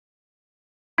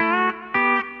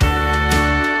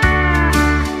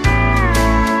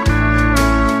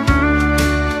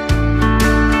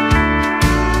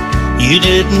You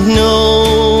didn't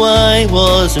know I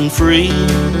wasn't free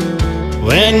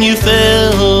when you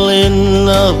fell in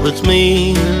love with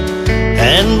me.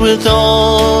 And with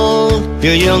all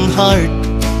your young heart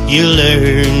you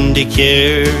learned to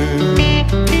care.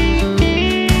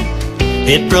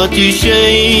 It brought you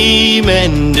shame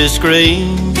and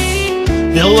disgrace.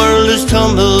 The world has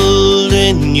tumbled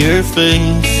in your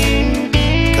face,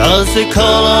 'cause they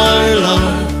call our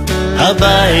love a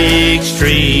back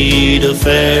street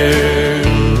affair.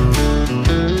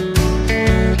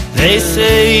 They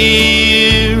say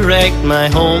you wrecked my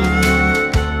home.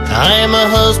 I'm a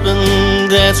husband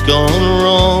that's gone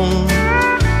wrong.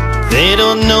 They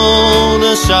don't know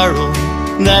the sorrow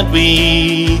that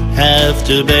we have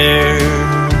to bear.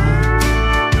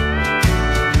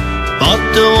 But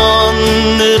the one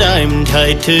that I'm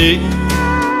tied to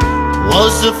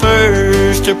was the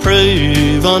first to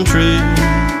prove untrue.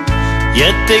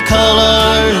 Yet they call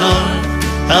our love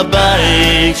a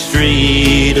back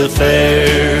street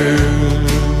affair.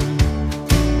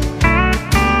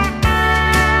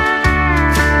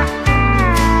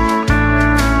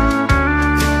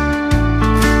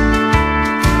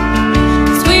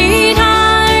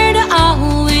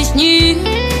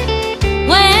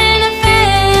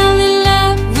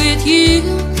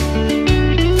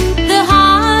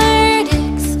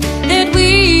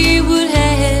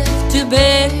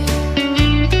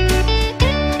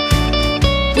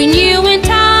 When you and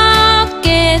talk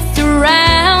gets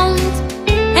around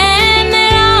and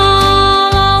they're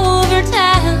all over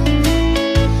town,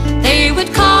 they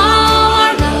would call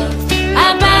our love a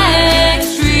back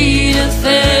street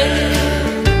affair.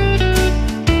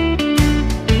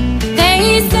 They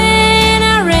said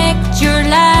I wrecked your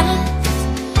life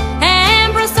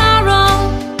and brought sorrow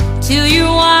to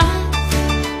your wife,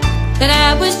 that I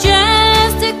was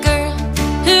just a girl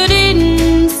who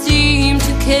didn't seem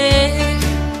to care.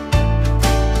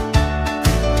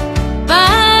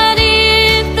 But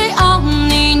if they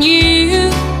only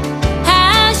knew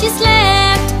how she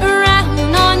slept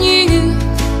around on you,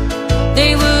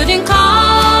 they wouldn't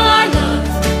call our love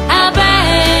a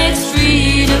back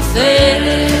street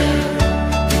affair.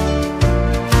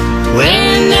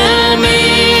 When the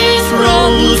mist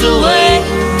rolls away,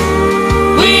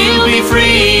 we'll be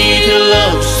free to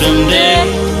love someday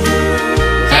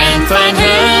and find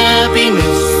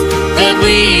happiness that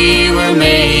we were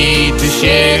made to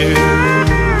share.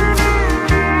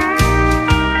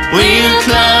 We'll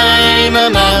climb a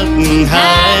mountain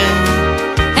high,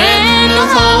 and the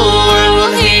whole world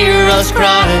will hear us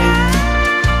cry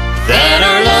that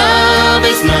our love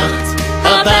is not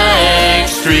a back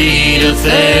street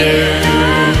affair.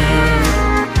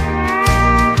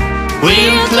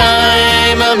 We'll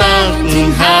climb a mountain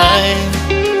high,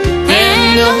 and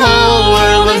the whole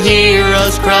world will hear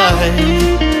us cry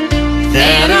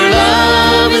that our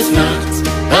love is not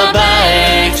a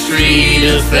back street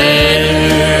affair.